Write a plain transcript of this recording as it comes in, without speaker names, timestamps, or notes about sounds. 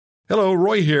Hello,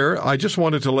 Roy here. I just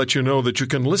wanted to let you know that you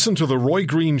can listen to The Roy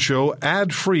Green Show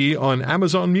ad-free on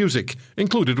Amazon Music,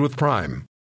 included with Prime.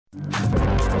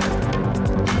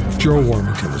 Joe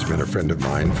Warmington has been a friend of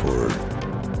mine for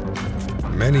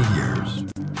many years.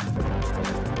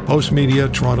 Post-media,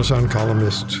 Toronto Sun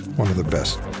columnist, one of the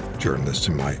best journalists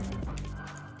in my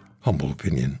humble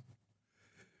opinion.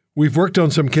 We've worked on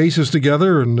some cases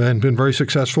together and been very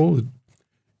successful at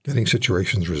getting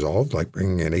situations resolved, like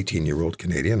bringing an 18-year-old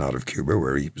Canadian out of Cuba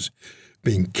where he was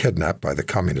being kidnapped by the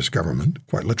communist government,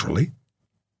 quite literally.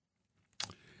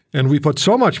 And we put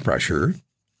so much pressure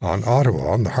on Ottawa,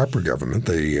 on the Harper government,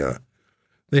 they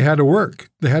had to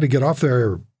work. They had to get off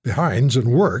their behinds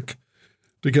and work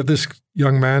to get this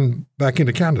young man back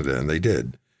into Canada, and they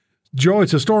did. Joe,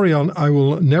 it's a story I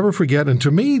will never forget, and to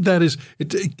me, that is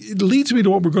it leads me to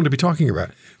what we're going to be talking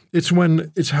about.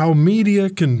 It's how media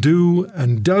can do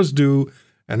and does do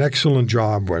an excellent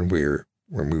job when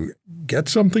we get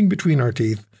something between our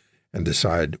teeth and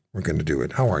decide we're going to do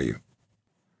it. How are you?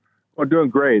 Well, doing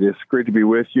great. It's great to be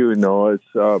with you.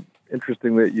 It's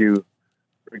interesting that you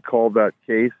recalled that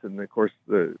case, and of course,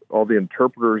 all the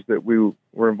interpreters that we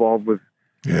were involved with.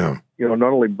 Yeah. Not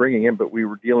only bringing in, but we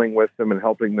were dealing with them and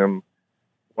helping them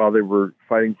while they were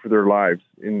fighting for their lives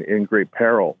in great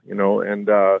peril.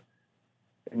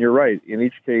 And you're right. In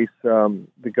each case,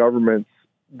 the governments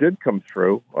did come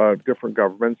through, different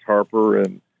governments, Harper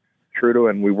and Trudeau,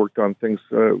 and we worked on things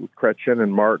with Chrétien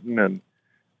and Martin and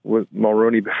with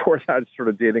Mulroney before that, sort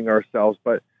of dating ourselves.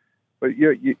 But I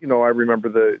remember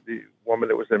the woman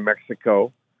that was in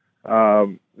Mexico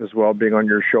as well, being on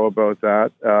your show about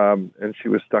that, and she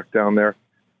was stuck down there.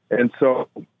 And so,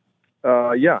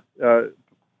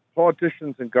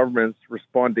 politicians and governments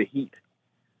respond to heat.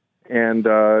 And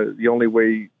the only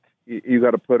way you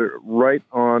got to put it right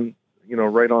on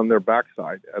their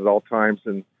backside at all times.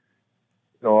 And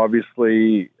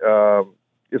obviously,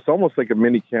 it's almost like a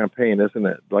mini campaign, isn't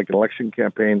it? Like an election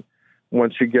campaign.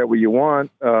 Once you get what you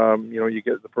want, you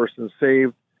get the person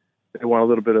saved. They want a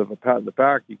little bit of a pat in the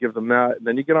back. You give them that, and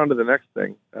then you get on to the next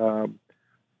thing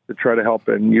to try to help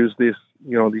and use these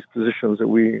positions that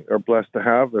we are blessed to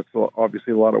have. It's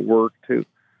obviously a lot of work to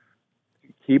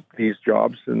keep these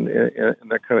jobs and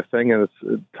that kind of thing, and it's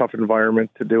a tough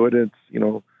environment to do it. It's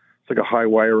it's like a high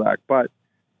wire act, but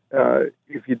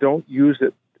if you don't use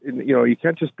it, you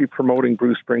can't just be promoting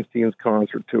Bruce Springsteen's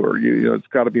concert tour. It's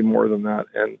got to be more than that.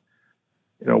 And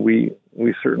we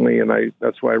certainly, and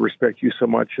that's why I respect you so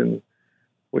much and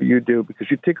what you do,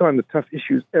 because you take on the tough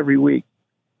issues every week.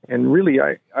 And really,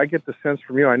 I get the sense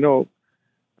from you. I know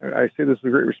I say this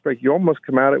with great respect. You almost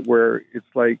come at it where it's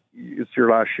like it's your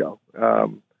last show,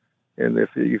 and if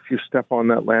you step on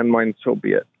that landmine, so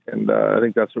be it. And I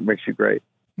think that's what makes you great.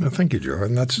 No, thank you, Joe.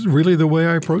 And that's really the way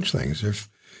I approach things.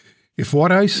 If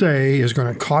what I say is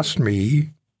going to cost me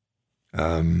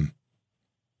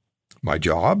my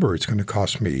job, or it's going to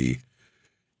cost me,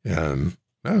 if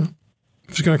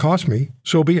it's going to cost me,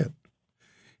 so be it.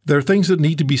 There are things that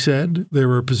need to be said.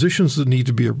 There are positions that need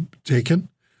to be taken.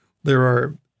 There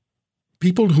are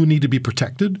people who need to be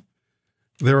protected.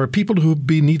 There are people who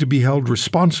need to be held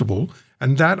responsible.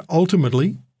 And that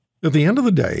ultimately, at the end of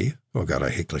the day, oh God, I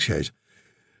hate cliches.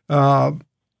 That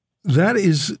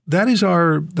is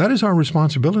our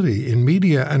responsibility in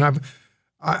media. And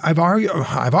I've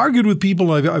argued with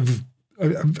people.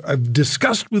 I've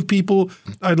discussed with people.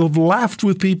 I've laughed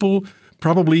with people.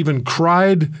 Probably even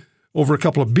cried over a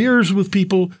couple of beers with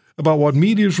people about what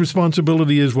media's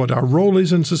responsibility is, what our role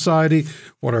is in society,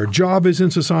 what our job is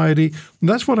in society. And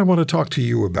that's what I want to talk to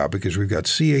you about, because we've got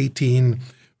C-18.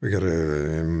 We've got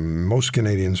most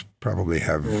Canadians probably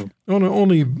have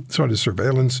only sort of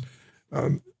surveillance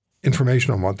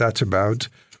information on what that's about.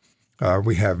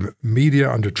 We have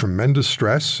media under tremendous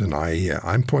stress, and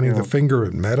I'm pointing the finger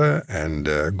at Meta and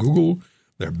Google.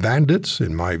 They're bandits,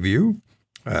 in my view.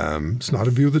 It's not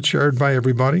a view that's shared by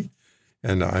everybody.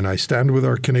 And I stand with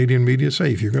our Canadian media,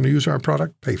 say, if you're going to use our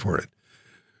product, pay for it.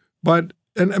 But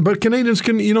Canadians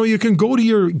can, you can go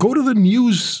to the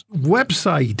news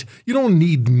website. You don't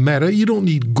need Meta. You don't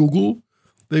need Google.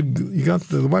 You got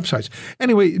the websites.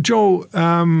 Anyway, Joe,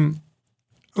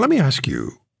 let me ask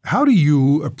you, how do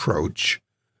you approach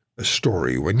a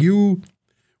story when you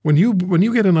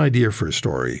get an idea for a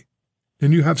story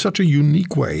and you have such a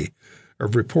unique way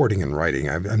of reporting and writing?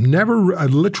 I've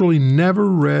literally never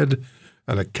read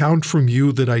an account from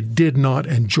you that I did not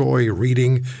enjoy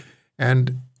reading.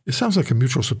 And it sounds like a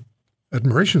mutual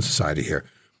admiration society here.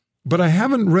 But I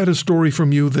haven't read a story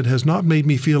from you that has not made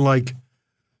me feel like,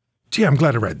 gee, I'm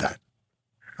glad I read that.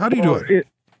 How do you do it?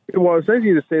 Well, it's nice of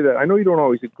you to say that. I know you don't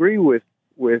always agree with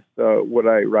what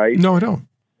I write. No, I don't.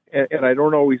 and I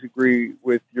don't always agree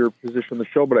with your position on the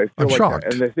show, but I feel I'm like shocked.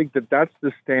 that, and I think that that's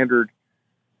the standard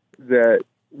that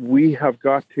we have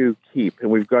got to keep, and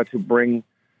we've got to bring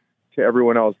to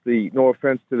everyone else. No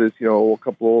offense to this, a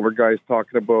couple of older guys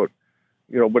talking about,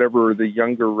 whatever the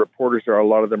younger reporters are. A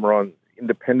lot of them are on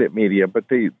independent media, but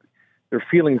their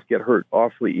feelings get hurt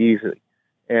awfully easily,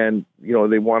 and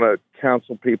they want to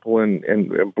cancel people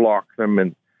and block them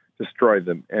and destroy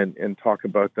them and talk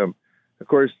about them. Of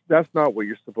course, that's not what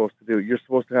you're supposed to do. You're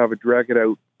supposed to have a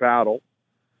drag-it-out battle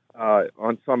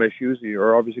on some issues.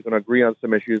 You're obviously going to agree on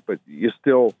some issues, but you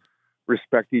still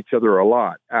respect each other a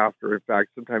lot after. In fact,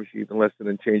 sometimes you even listen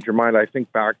and change your mind. I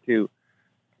think back to,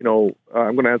 I'm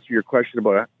going to answer your question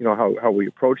about, how we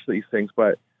approach these things,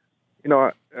 but,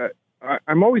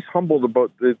 I'm always humbled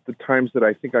about the times that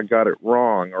I think I got it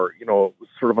wrong or,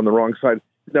 sort of on the wrong side.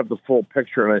 Didn't have the full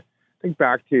picture. And I think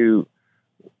back to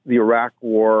the Iraq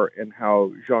War and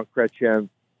how Jean Chrétien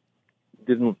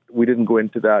we didn't go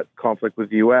into that conflict with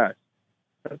the U.S.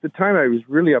 At the time, I was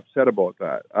really upset about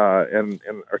that and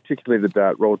articulated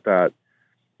that, wrote that,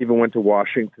 even went to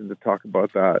Washington to talk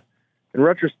about that. In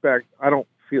retrospect, I don't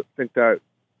feel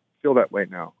that way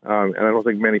now, and I don't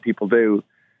think many people do.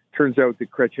 Turns out that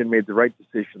Chrétien made the right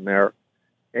decision there,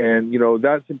 and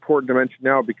that's important to mention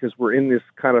now because we're in this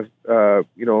kind of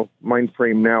mind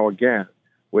frame now again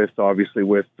with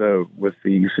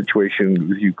the situation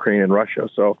with Ukraine and Russia.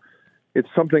 So it's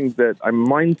something that I'm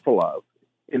mindful of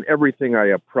in everything I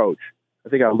approach. I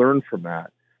think I learned from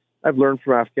that. I've learned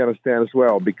from Afghanistan as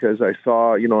well because I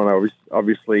saw, and I was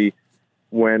obviously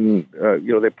when,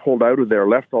 they pulled out of there,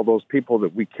 left all those people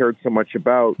that we cared so much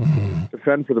about to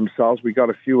fend for themselves. We got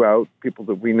a few out, people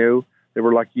that we knew. They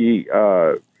were lucky,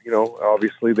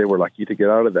 obviously they were lucky to get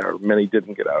out of there. Many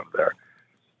didn't get out of there.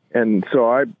 And so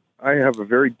I have a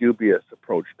very dubious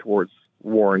approach towards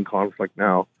war and conflict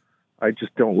now. I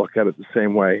just don't look at it the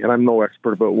same way. And I'm no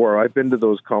expert about war. I've been to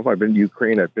those conflicts. I've been to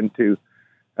Ukraine. I've been to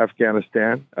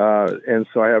Afghanistan. And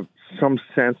so I have some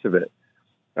sense of it.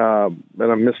 And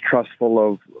I'm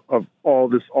mistrustful of all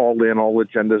this, all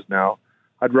agendas now.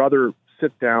 I'd rather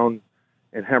sit down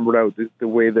and hammer it out the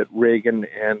way that Reagan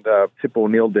and Tip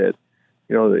O'Neill did,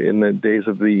 in the days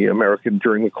of the American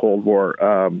during the Cold War,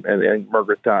 and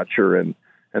Margaret Thatcher and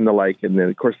the like. And then,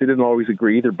 of course, they didn't always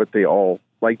agree either, but they all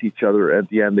liked each other. At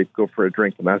the end, they'd go for a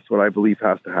drink, and that's what I believe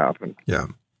has to happen. Yeah.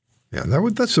 Yeah,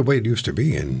 that's the way it used to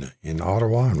be in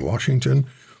Ottawa and Washington.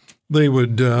 They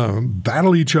would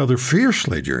battle each other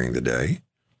fiercely during the day,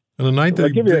 and at night they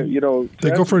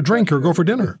go for a drink or go for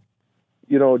dinner.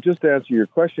 Just to answer your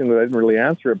question, I didn't really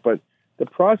answer it, but the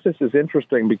process is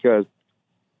interesting because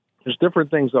there's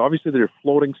different things. Obviously, there are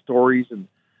floating stories, and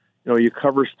you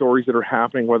cover stories that are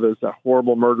happening, whether it's that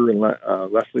horrible murder in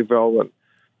Leslieville, and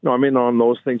I'm in on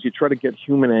those things. You try to get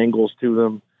human angles to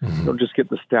them. Mm-hmm. You don't just get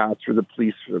the stats or the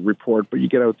police report, but you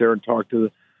get out there and talk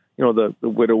to the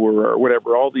widower or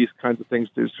whatever, all these kinds of things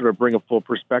to sort of bring a full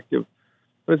perspective.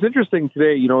 But it's interesting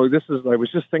today, I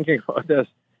was just thinking about this,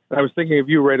 and I was thinking of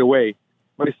you right away.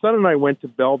 My son and I went to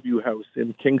Bellevue House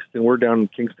in Kingston. We're down in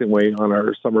Kingston Way on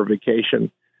our summer vacation.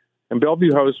 And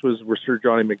Bellevue House was where Sir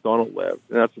Johnny MacDonald lived,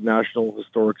 and that's a National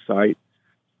Historic Site.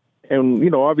 And,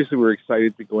 obviously we were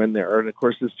excited to go in there. And, of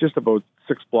course, it's just about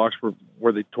 6 blocks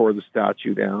where they tore the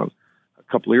statue down a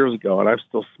couple of years ago, and I'm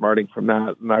still smarting from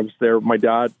that. And I was there. My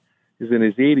dad is in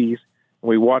his 80s, and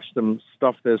we watched them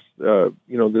stuff this,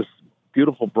 this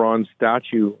beautiful bronze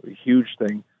statue, a huge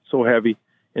thing, so heavy,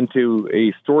 into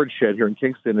a storage shed here in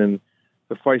Kingston. And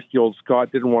the feisty old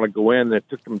Scot didn't want to go in. It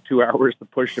took them 2 hours to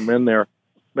push him in there.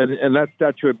 And that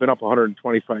statue had been up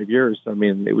 125 years. I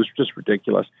mean, it was just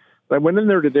ridiculous. But I went in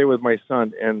there today with my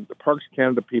son, and the Parks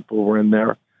Canada people were in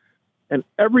there. And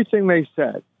everything they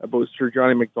said about Sir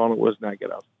Johnny MacDonald was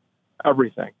negative.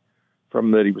 Everything.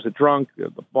 From that he was a drunk, the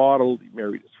bottle, he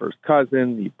married his first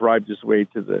cousin, he bribed his way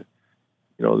to the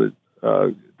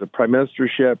prime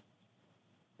ministership.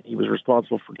 He was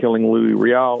responsible for killing Louis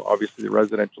Riel, obviously the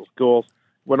residential schools.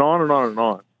 Went on and on and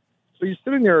on. So you're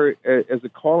sitting there as a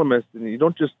columnist, and you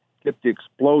don't just get the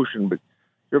explosion, but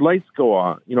your lights go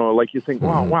on. Like you think,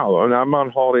 wow, and I'm on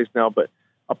holidays now, but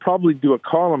I'll probably do a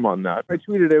column on that. I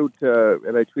tweeted out,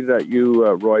 and I tweeted at you,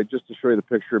 Roy, just to show you the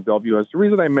picture of Bellevue House. The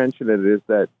reason I mention it is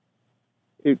that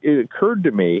it occurred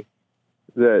to me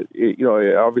that,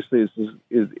 obviously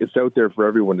it's out there for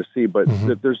everyone to see, but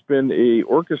that there's been a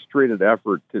orchestrated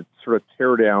effort to sort of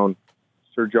tear down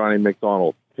Sir Johnny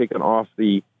MacDonald, taken off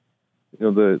the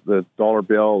dollar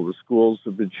bill. The schools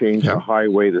have been changed, the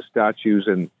highway, the statues,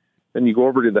 and then you go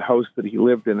over to the house that he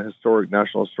lived in, a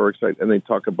National Historic Site, and they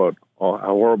talk about how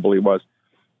horrible he was.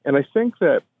 And I think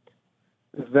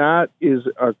that is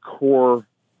a core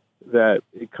that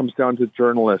it comes down to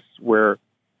journalists where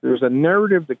there's a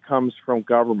narrative that comes from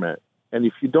government. And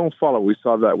if you don't follow, we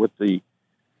saw that with the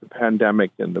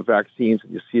pandemic and the vaccines,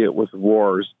 and you see it with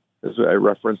wars, as I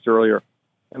referenced earlier.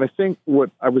 And I think what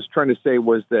I was trying to say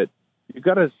was that you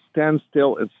got to stand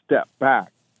still and step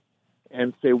back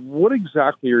and say, what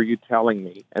exactly are you telling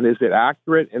me? And is it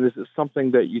accurate? And is it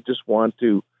something that you just want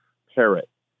to parrot?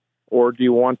 Or do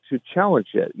you want to challenge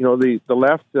it? You know, the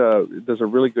left does a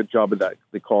really good job of that.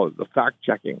 They call it the fact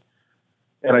checking.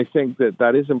 And I think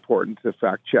that is important to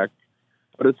fact check.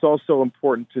 But it's also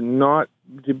important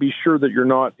to be sure that you're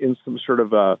not in some sort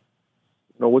of a,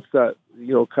 what's that,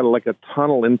 kind of like a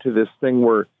tunnel into this thing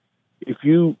where if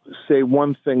you say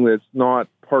one thing that's not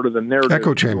part of the narrative,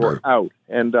 echo chamber, you're out.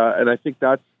 And I think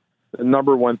that's the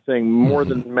number one thing, more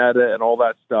than meta and all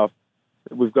that stuff,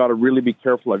 that we've got to really be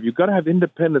careful of. You've got to have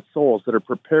independent souls that are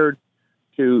prepared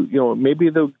to, maybe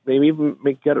they even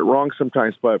may get it wrong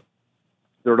sometimes, but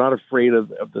they're not afraid of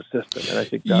the system. And I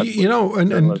think that's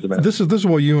and this is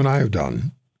what you and I have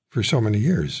done for so many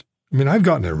years. I mean, I've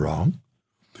gotten it wrong,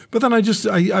 but then I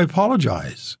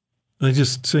apologize. I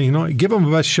just say, give them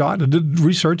the best shot. I did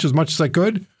research as much as I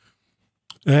could.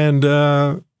 And,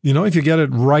 if you get it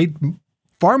right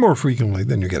far more frequently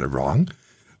than you get it wrong,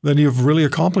 then you've really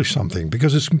accomplished something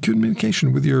because it's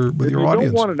communication with your audience. If you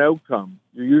don't want an outcome,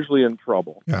 you're usually in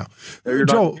trouble. Yeah. You're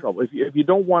not in trouble. If you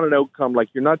don't want an outcome, like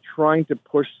you're not trying to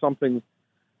push something,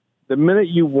 the minute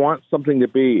you want something to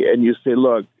be and you say,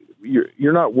 look,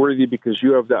 you're not worthy because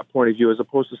you have that point of view, as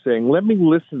opposed to saying, let me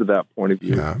listen to that point of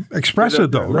view. Yeah. Express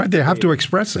it, though, right? They have to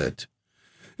express it.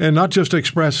 And not just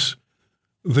express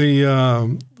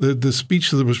the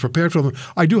speech that was prepared for them.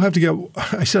 I do have to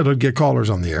I said I'd get callers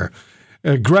on the air.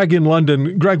 Greg in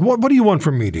London. Greg, what do you want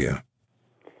from media?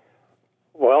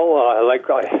 Well, I like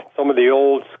some of the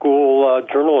old school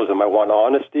journalism. I want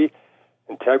honesty,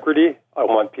 integrity. I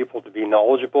want people to be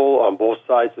knowledgeable on both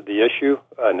sides of the issue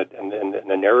and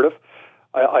the narrative.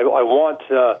 I want,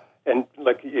 and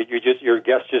like your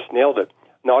guest just nailed it,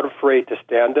 not afraid to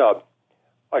stand up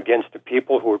against the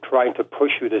people who are trying to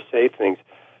push you to say things.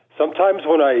 Sometimes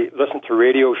when I listen to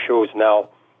radio shows now,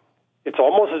 it's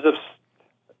almost as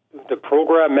if the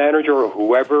program manager or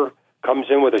whoever comes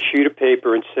in with a sheet of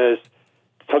paper and says,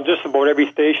 just about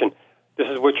every station, this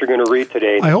is what you're going to read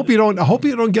today. I hope you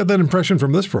don't get that impression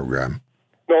from this program.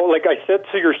 No, like I said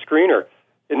to your screener,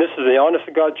 and this is the honest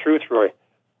to God truth, Roy,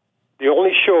 the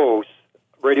only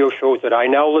radio shows that I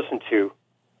now listen to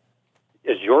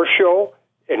is your show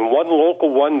and one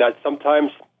local one that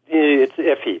sometimes it's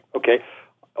iffy, okay?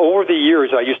 Over the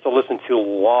years, I used to listen to a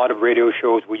lot of radio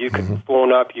shows where you could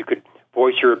phone up, you could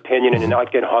voice your opinion and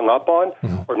not get hung up on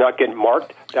or not get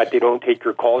marked that they don't take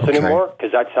your calls anymore,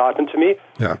 because that's happened to me.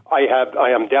 Yeah.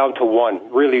 I am down to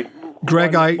one, really.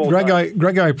 Greg,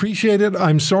 I appreciate it.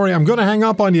 I'm sorry. I'm going to hang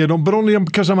up on you, but only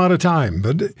because I'm out of time.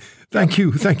 But thank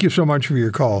you. Thank you so much for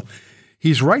your call.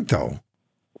 He's right, though.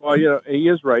 Well, he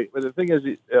is right. But the thing is,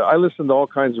 I listen to all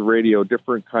kinds of radio,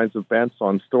 different kinds of bents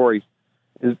on stories.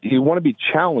 You want to be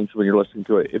challenged when you're listening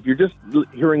to it. If you're just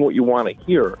hearing what you want to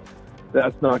hear,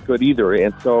 that's not good either.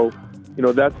 And so,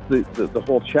 that's the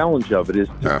whole challenge of it is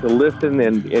to listen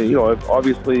and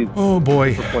obviously. Oh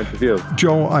boy, points of view.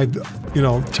 Joe,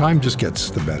 time just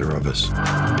gets the better of us.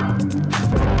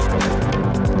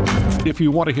 If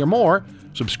you want to hear more,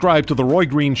 subscribe to The Roy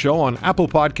Green Show on Apple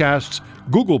Podcasts,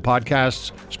 Google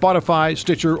Podcasts, Spotify,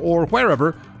 Stitcher, or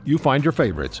wherever you find your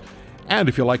favorites. And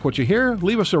if you like what you hear,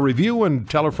 leave us a review and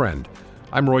tell a friend.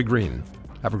 I'm Roy Green.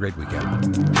 Have a great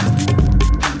weekend.